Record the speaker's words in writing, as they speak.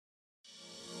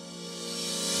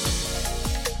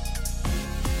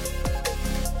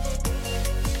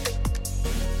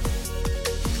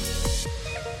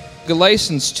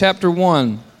Galatians chapter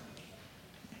 1.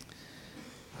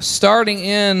 Starting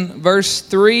in verse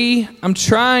 3. I'm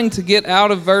trying to get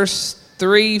out of verse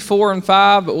 3, 4, and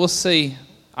 5, but we'll see.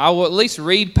 I will at least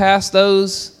read past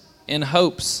those in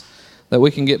hopes that we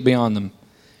can get beyond them.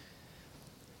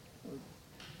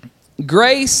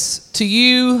 Grace to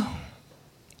you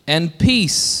and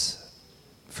peace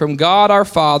from God our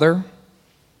Father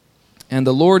and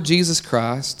the Lord Jesus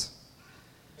Christ,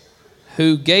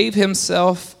 who gave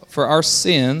himself for our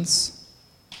sins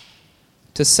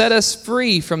to set us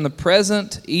free from the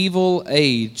present evil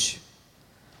age,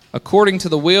 according to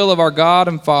the will of our God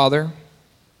and Father,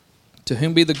 to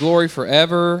whom be the glory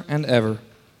forever and ever.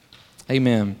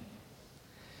 Amen.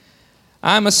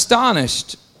 I am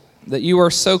astonished that you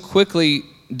are so quickly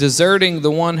deserting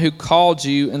the one who called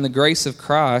you in the grace of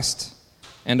Christ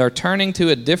and are turning to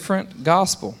a different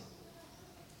gospel.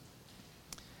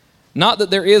 Not that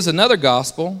there is another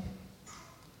gospel,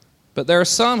 but there are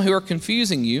some who are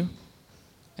confusing you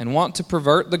and want to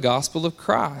pervert the gospel of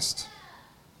Christ.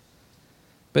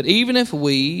 But even if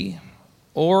we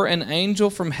or an angel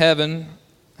from heaven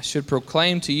should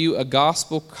proclaim to you a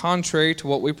gospel contrary to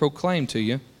what we proclaim to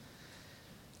you,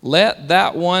 let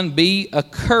that one be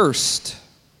accursed.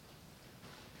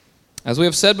 As we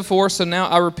have said before, so now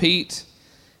I repeat,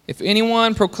 if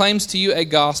anyone proclaims to you a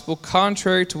gospel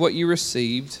contrary to what you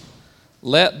received,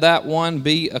 let that one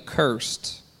be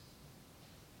accursed.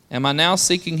 Am I now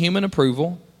seeking human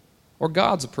approval or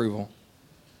God's approval?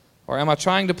 Or am I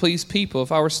trying to please people?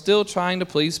 If I were still trying to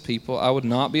please people, I would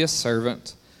not be a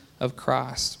servant of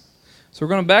Christ. So we're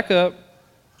going to back up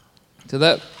to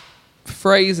that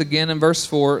phrase again in verse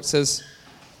 4. It says,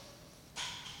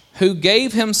 who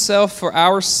gave himself for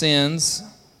our sins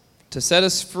to set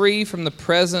us free from the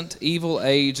present evil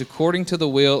age according to the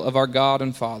will of our God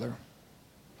and Father.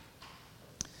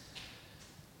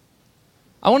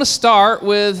 I want to start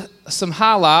with some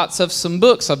highlights of some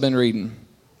books I've been reading.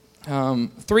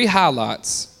 3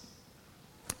 highlights.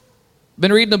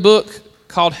 Been reading a book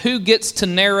called Who Gets to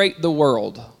Narrate the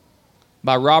World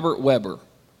by Robert Webber.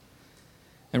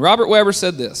 And Robert Webber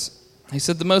said this. He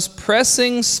said, the most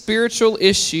pressing spiritual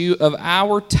issue of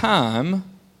our time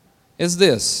is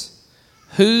this: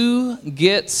 who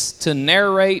gets to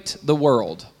narrate the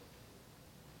world?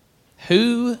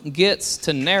 Who gets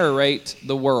to narrate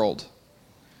the world?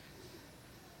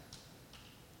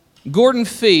 Gordon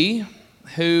Fee,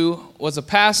 who was a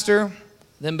pastor,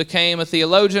 then became a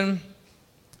theologian.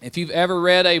 If you've ever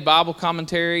read a Bible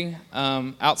commentary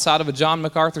outside of a John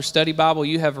MacArthur study Bible,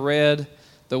 you have read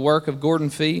the work of Gordon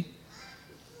Fee.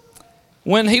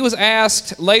 When he was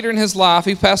asked later in his life,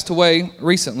 he passed away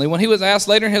recently, when he was asked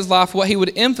later in his life what he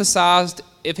would emphasize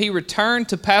if he returned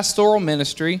to pastoral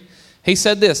ministry, he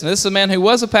said this, and this is a man who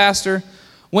was a pastor,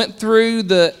 went through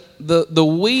the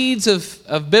weeds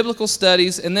of biblical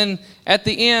studies, and then at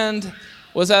the end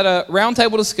was at a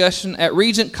roundtable discussion at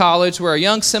Regent College where a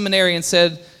young seminarian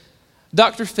said,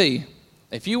 Dr. Fee,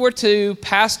 if you were to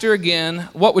pastor again,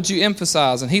 what would you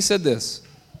emphasize? And he said this: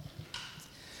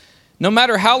 no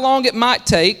matter how long it might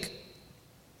take,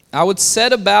 I would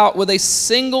set about with a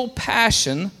single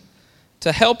passion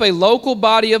to help a local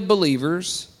body of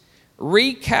believers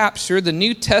recapture the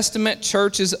New Testament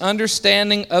church's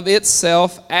understanding of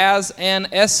itself as an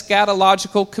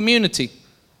eschatological community.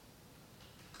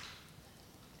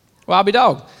 Well, I'll be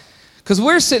dogged. Because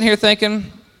we're sitting here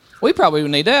thinking, we probably would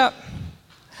need that.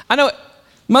 I know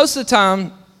most of the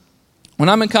time when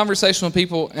I'm in conversation with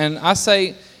people and I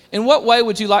say, in what way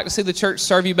would you like to see the church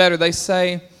serve you better? They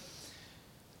say,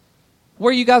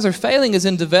 where you guys are failing is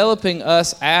in developing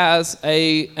us as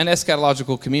an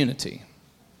eschatological community.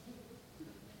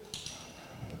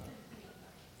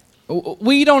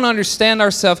 We don't understand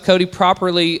ourselves, Cody,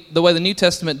 properly the way the New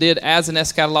Testament did as an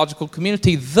eschatological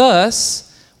community. Thus,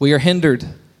 we are hindered.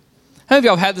 How many of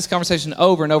y'all have had this conversation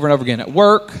over and over and over again at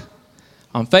work,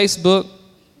 on Facebook?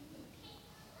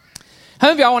 How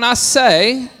many of y'all, when I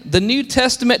say the New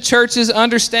Testament church's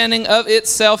understanding of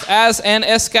itself as an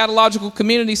eschatological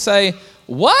community, say,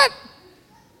 what?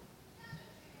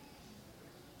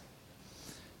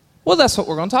 Well, that's what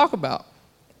we're going to talk about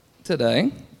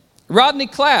today. Rodney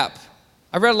Clapp.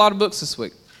 I've read a lot of books this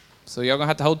week, so y'all going to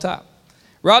have to hold tight.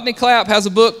 Rodney Clapp has a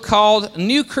book called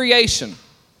New Creation.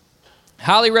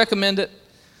 Highly recommend it.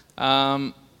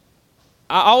 I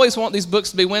always want these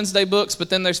books to be Wednesday books, but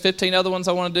then there's 15 other ones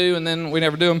I want to do, and then we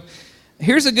never do them.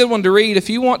 Here's a good one to read if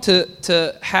you want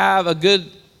to have a good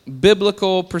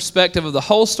biblical perspective of the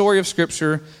whole story of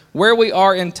Scripture, where we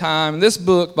are in time. This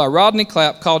book by Rodney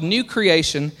Clapp called New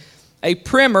Creation, a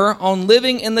primer on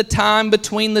living in the time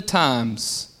between the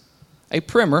times. A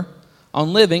primer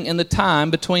on living in the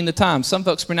time between the times. Some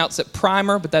folks pronounce it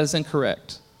primer, but that is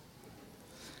incorrect.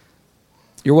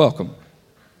 You're welcome.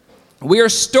 We are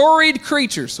storied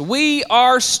creatures. We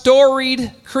are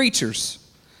storied creatures.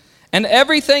 And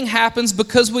everything happens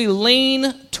because we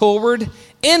lean toward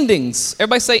endings.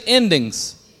 Everybody say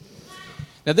endings.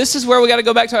 Now this is where we got to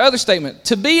go back to our other statement.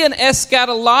 To be an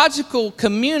eschatological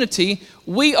community,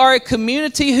 we are a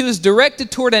community who is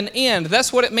directed toward an end.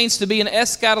 That's what it means to be an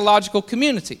eschatological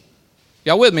community.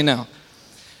 Y'all with me now?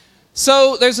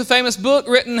 So there's a famous book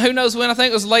written, who knows when, I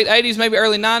think it was late 80s, maybe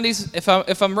early 90s.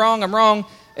 If I'm wrong, I'm wrong.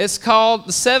 It's called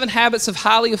The 7 Habits of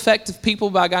Highly Effective People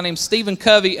by a guy named Stephen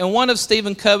Covey. And one of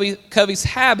Stephen Covey's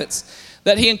habits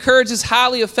that he encourages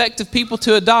highly effective people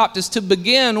to adopt is to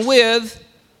begin with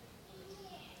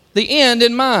the end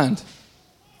in mind.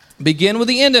 Begin with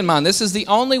the end in mind. This is the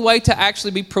only way to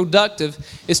actually be productive,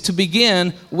 is to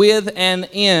begin with an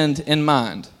end in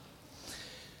mind.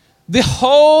 The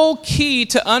whole key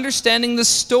to understanding the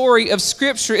story of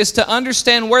Scripture is to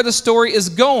understand where the story is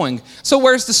going. So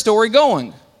where's the story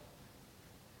going?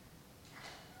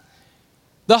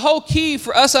 The whole key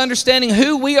for us understanding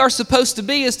who we are supposed to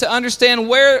be is to understand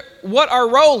what our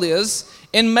role is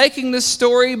in making this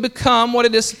story become what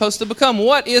it is supposed to become.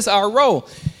 What is our role?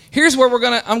 Here's where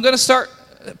I'm going to start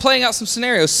playing out some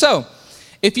scenarios. So,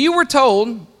 if you were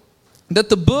told that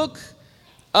the book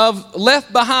of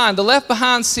Left Behind, the Left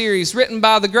Behind series written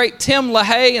by the great Tim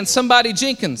LaHaye and somebody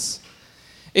Jenkins,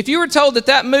 if you were told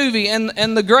that movie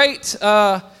and the great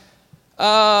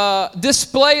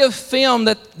display of film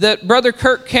that Brother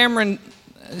Kirk Cameron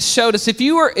showed us, if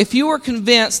you were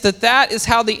convinced that is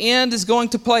how the end is going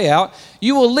to play out,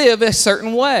 you will live a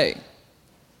certain way.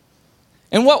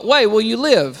 In what way will you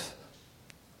live?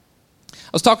 I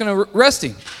was talking to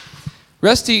Rusty.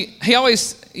 Rusty, he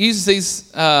always uses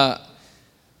these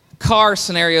car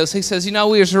scenarios. He says, we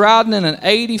was riding in an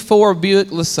 84 Buick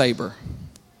LeSabre.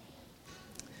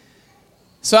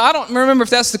 So I don't remember if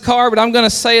that's the car, but I'm going to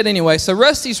say it anyway. So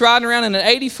Rusty's riding around in an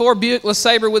 84 Buick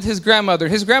LeSabre with his grandmother.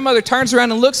 His grandmother turns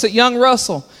around and looks at young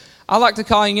Russell. I like to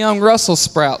call him young Russell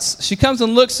Sprouts. She comes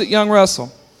and looks at young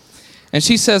Russell. And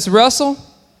she says, Russell,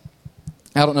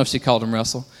 I don't know if she called him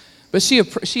Russell, but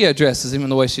she addresses him in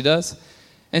the way she does.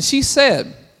 And she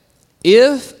said,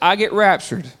 if I get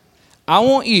raptured, I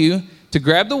want you to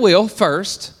grab the wheel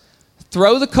first,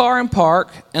 throw the car in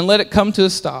park, and let it come to a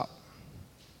stop.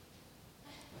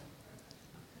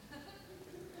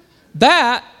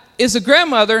 That is a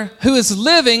grandmother who is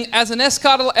living as an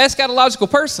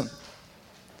eschatological person,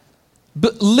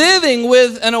 but living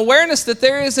with an awareness that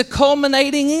there is a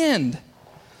culminating end.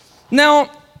 Now,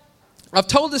 I've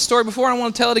told this story before, and I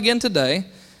want to tell it again today.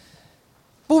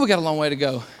 Boy, we got a long way to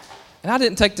go. And I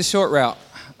didn't take the short route.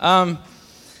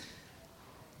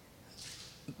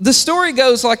 The story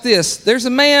goes like this. There's a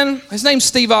man, his name's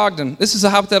Steve Ogden. This is a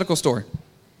hypothetical story.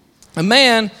 A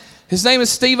man, his name is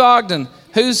Steve Ogden,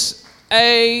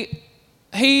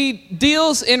 he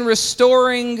deals in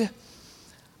restoring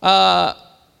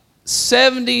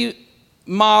 70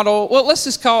 model, well, let's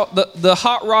just call it the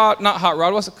hot rod, not hot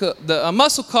rod, what's it called? The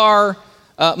muscle car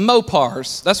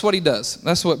Mopars. That's what he does.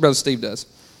 That's what Brother Steve does.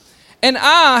 And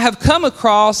I have come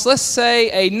across, let's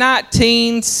say, a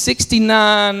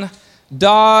 1969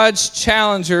 Dodge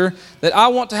Challenger that I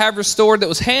want to have restored that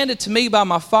was handed to me by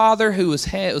my father, it was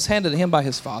handed to him by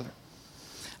his father.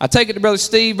 I take it to Brother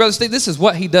Steve. Brother Steve, this is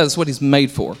what he does, what he's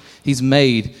made for. He's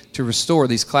made to restore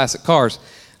these classic cars.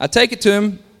 I take it to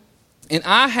him, and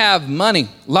I have money,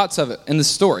 lots of it, in this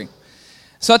story.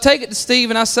 So I take it to Steve,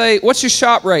 and I say, what's your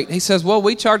shop rate? He says, well,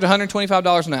 we charge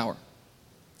 $125 an hour.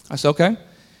 I said, okay.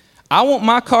 I want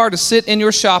my car to sit in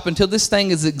your shop until this thing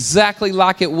is exactly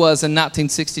like it was in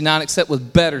 1969, except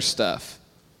with better stuff.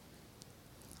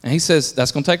 And he says,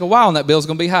 that's going to take a while, and that bill's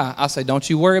going to be high. I say, don't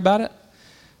you worry about it.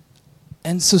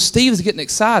 And so Steve is getting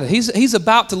excited. He's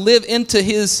about to live into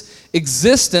his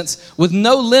existence with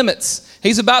no limits.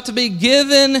 He's about to be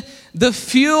given the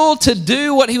fuel to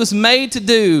do what he was made to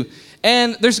do.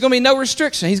 And there's going to be no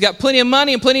restriction. He's got plenty of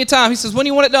money and plenty of time. He says, when do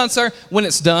you want it done, sir? When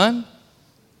it's done.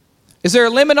 Is there a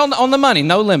limit on the money?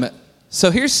 No limit.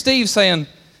 So here's Steve saying,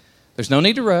 there's no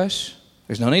need to rush.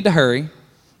 There's no need to hurry.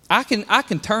 I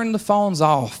can turn the phones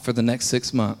off for the next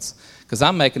 6 months because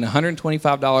I'm making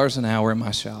 $125 an hour in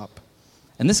my shop.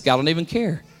 And this guy don't even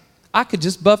care. I could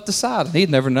just buff the side and he'd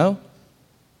never know.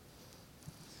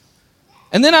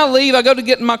 And then I leave. I go to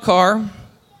get in my car.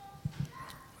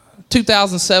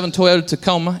 2007 Toyota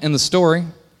Tacoma in the story.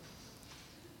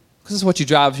 Because this is what you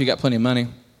drive if you got plenty of money.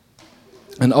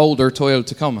 An older Toyota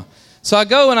Tacoma. So I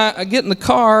go and I get in the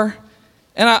car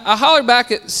and I holler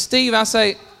back at Steve. I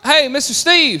say, hey, Mr.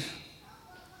 Steve.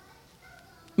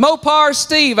 Mopar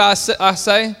Steve, I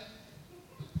say.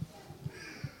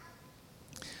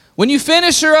 When you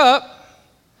finish her up,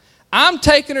 I'm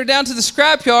taking her down to the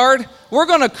scrapyard. We're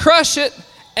going to crush it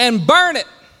and burn it.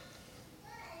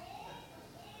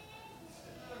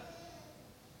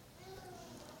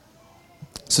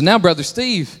 So now Brother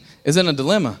Steve is in a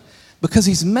dilemma because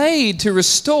he's made to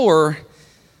restore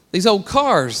these old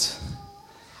cars.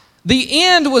 The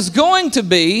end was going to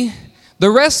be the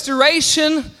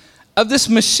restoration of this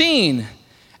machine.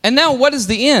 And now what is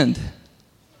the end?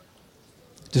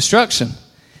 Destruction.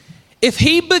 If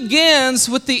he begins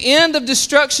with the end of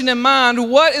destruction in mind,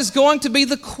 what is going to be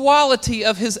the quality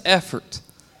of his effort?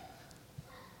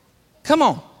 Come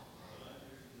on.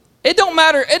 It don't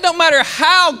matter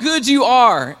how good you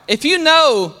are. If you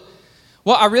know,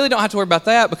 well, I really don't have to worry about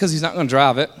that because he's not going to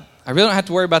drive it. I really don't have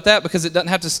to worry about that because it doesn't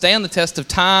have to stand the test of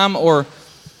time or...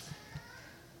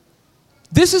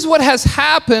 This is what has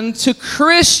happened to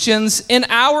Christians in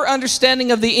our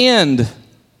understanding of the end.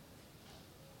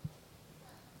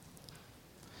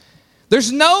 There's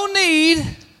no need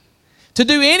to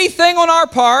do anything on our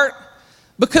part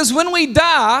because when we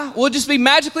die, we'll just be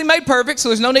magically made perfect, so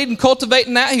there's no need in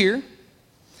cultivating that here.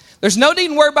 There's no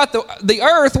need in worry about the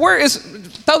earth.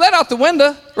 Throw that out the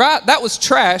window, right? That was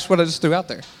trash, what I just threw out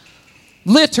there.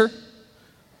 Litter.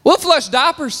 We'll flush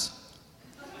diapers.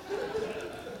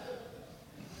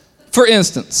 For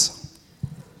instance.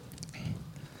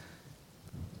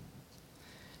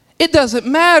 It doesn't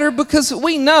matter because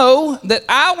we know that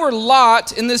our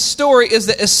lot in this story is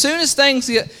that as soon as things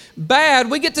get bad,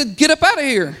 we get to get up out of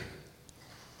here.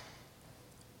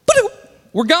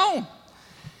 We're gone.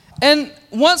 And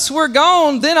once we're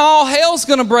gone, then all hell's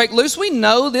going to break loose. We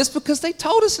know this because they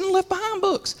told us in the Left Behind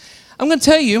books. I'm going to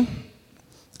tell you,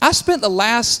 I spent the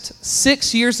last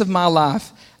 6 years of my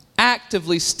life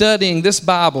actively studying this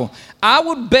Bible. I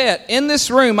would bet in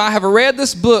this room I have read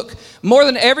this book more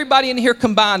than everybody in here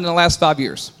combined in the last 5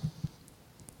 years.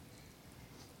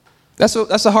 That's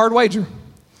a hard wager.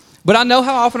 But I know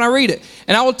how often I read it.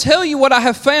 And I will tell you what I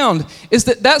have found is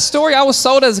that story I was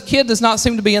sold as a kid does not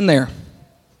seem to be in there.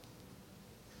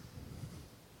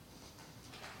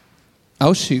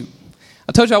 Oh, shoot.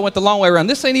 I told you I went the long way around.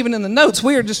 This ain't even in the notes.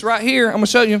 We are just right here. I'm going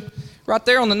to show you right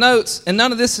there on the notes, and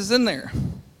none of this is in there.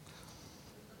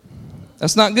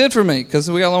 That's not good for me because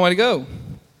we got a long way to go.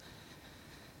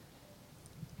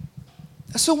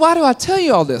 So why do I tell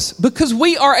you all this? Because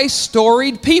we are a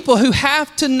storied people who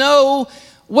have to know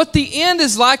what the end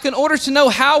is like in order to know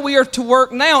how we are to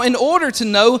work now, in order to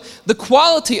know the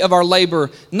quality of our labor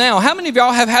now. How many of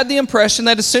y'all have had the impression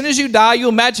that as soon as you die,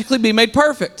 you'll magically be made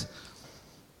perfect?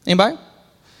 Anybody?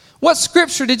 What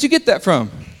scripture did you get that from?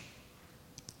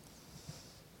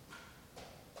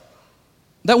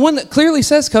 That one that clearly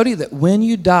says, Cody, that when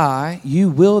you die, you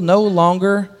will no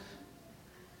longer,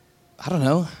 I don't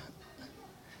know.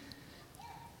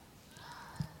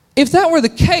 If that were the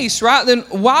case, right, then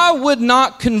why would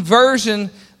not conversion,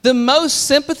 the most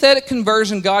sympathetic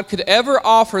conversion God could ever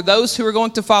offer those who are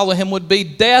going to follow him would be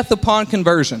death upon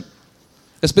conversion.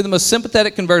 That's been the most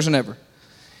sympathetic conversion ever.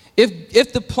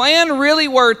 If the plan really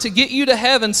were to get you to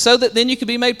heaven so that then you could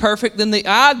be made perfect, then the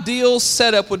ideal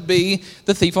setup would be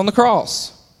the thief on the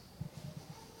cross.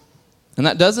 And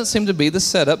that doesn't seem to be the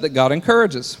setup that God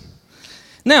encourages.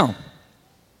 Now,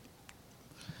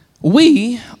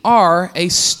 we are a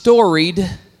storied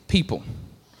people.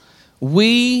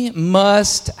 We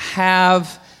must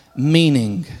have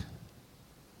meaning.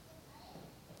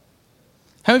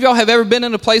 How many of y'all have ever been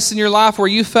in a place in your life where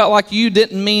you felt like you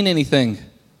didn't mean anything?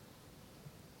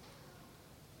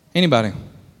 Anybody?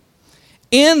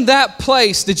 In that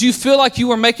place, did you feel like you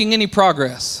were making any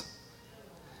progress?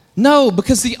 No,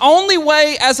 because the only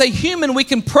way as a human we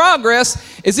can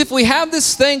progress is if we have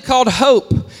this thing called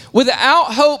hope.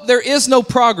 Without hope, there is no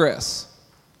progress.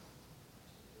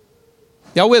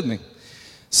 Y'all with me?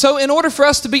 So in order for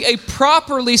us to be a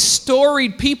properly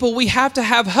storied people, we have to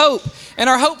have hope. And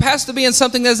our hope has to be in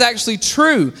something that's actually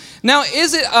true. Now,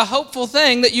 is it a hopeful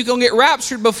thing that you're going to get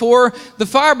raptured before the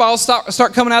fireballs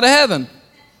start coming out of heaven?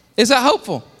 Is that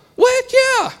hopeful? Well, heck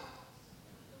yeah.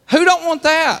 Who don't want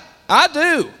that? I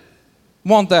do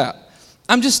want that.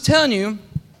 I'm just telling you,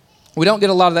 we don't get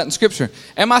a lot of that in Scripture.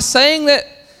 Am I saying that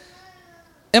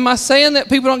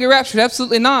people don't get raptured?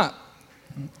 Absolutely not.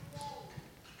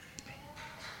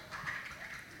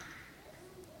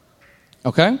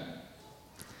 Okay?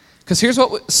 Because here's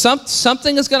what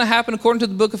something is going to happen according to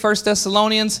the book of 1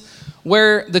 Thessalonians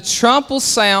where the trump will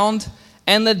sound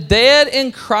and the dead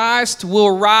in Christ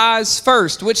will rise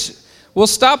first, which we'll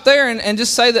stop there and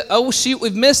just say that, oh, shoot,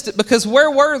 we've missed it, because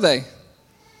where were they?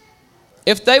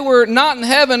 If they were not in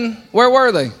heaven, where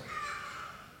were they?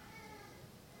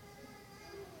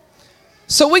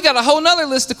 So we got a whole nother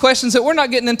list of questions that we're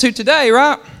not getting into today,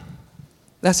 right?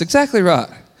 That's exactly right.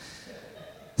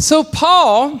 So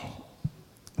Paul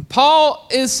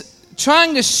is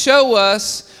trying to show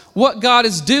us what God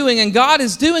is doing, and God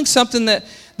is doing something that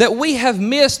we have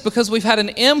missed because we've had an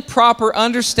improper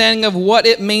understanding of what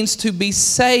it means to be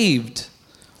saved.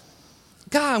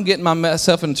 God, I'm getting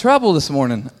myself in trouble this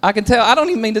morning. I can tell. I don't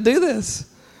even mean to do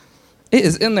this. It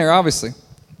is in there, obviously.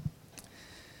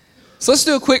 So let's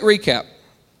do a quick recap.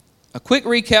 A quick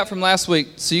recap from last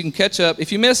week so you can catch up.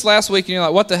 If you missed last week and you're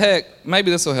like, what the heck?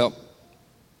 Maybe this will help.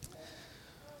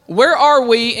 Where are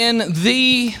we in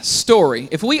the story?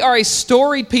 If we are a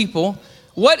storied people,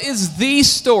 what is the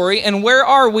story and where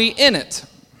are we in it?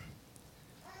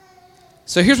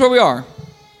 So here's where we are.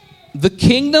 The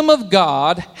kingdom of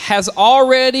God has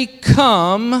already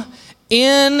come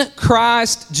in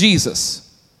Christ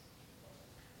Jesus.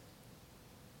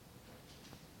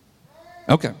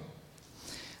 Okay.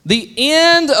 The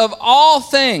end of all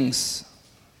things,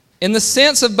 in the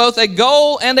sense of both a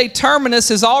goal and a terminus,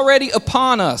 is already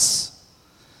upon us.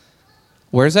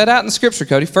 Where's that at in Scripture,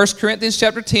 Cody? 1 Corinthians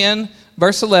chapter 10,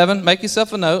 verse 11. Make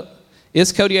yourself a note.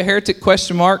 Is Cody a heretic? ?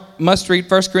 Must read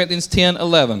 1 Corinthians 10,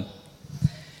 11.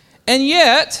 And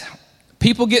yet,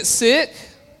 people get sick,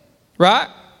 right?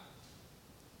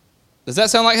 Does that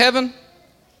sound like heaven?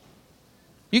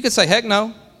 You could say, heck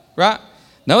no, right?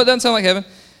 No, it doesn't sound like heaven.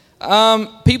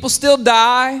 People still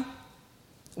die,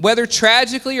 whether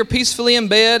tragically or peacefully in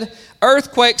bed.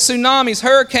 Earthquakes, tsunamis,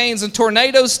 hurricanes, and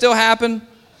tornadoes still happen.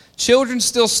 Children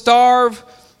still starve.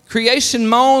 Creation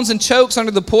moans and chokes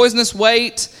under the poisonous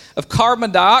weight of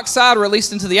carbon dioxide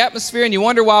released into the atmosphere, and you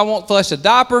wonder why I won't flush a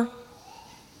diaper.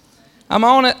 I'm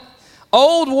on it.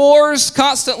 Old wars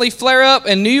constantly flare up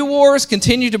and new wars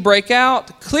continue to break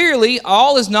out. Clearly,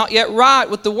 all is not yet right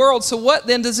with the world. So what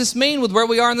then does this mean with where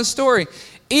we are in the story?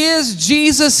 Is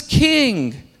Jesus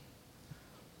king?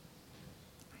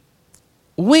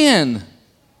 When?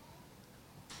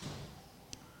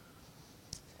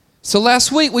 So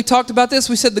last week we talked about this.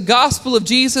 We said the gospel of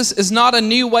Jesus is not a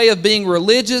new way of being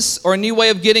religious or a new way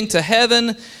of getting to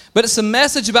heaven, but it's a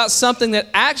message about something that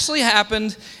actually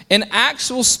happened in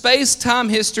actual space-time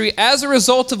history, as a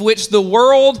result of which the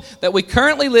world that we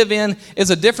currently live in is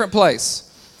a different place.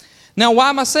 Now, why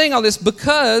am I saying all this?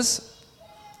 Because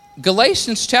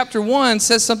Galatians chapter 1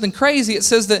 says something crazy. It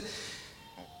says that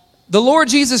the Lord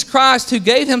Jesus Christ, who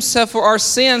gave himself for our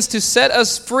sins to set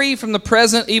us free from the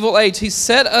present evil age, he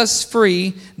set us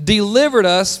free, delivered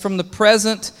us from the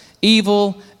present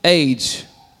evil age.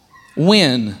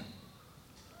 When?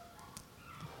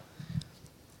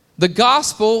 The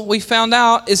gospel, we found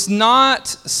out, is not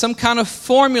some kind of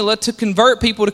formula to convert people to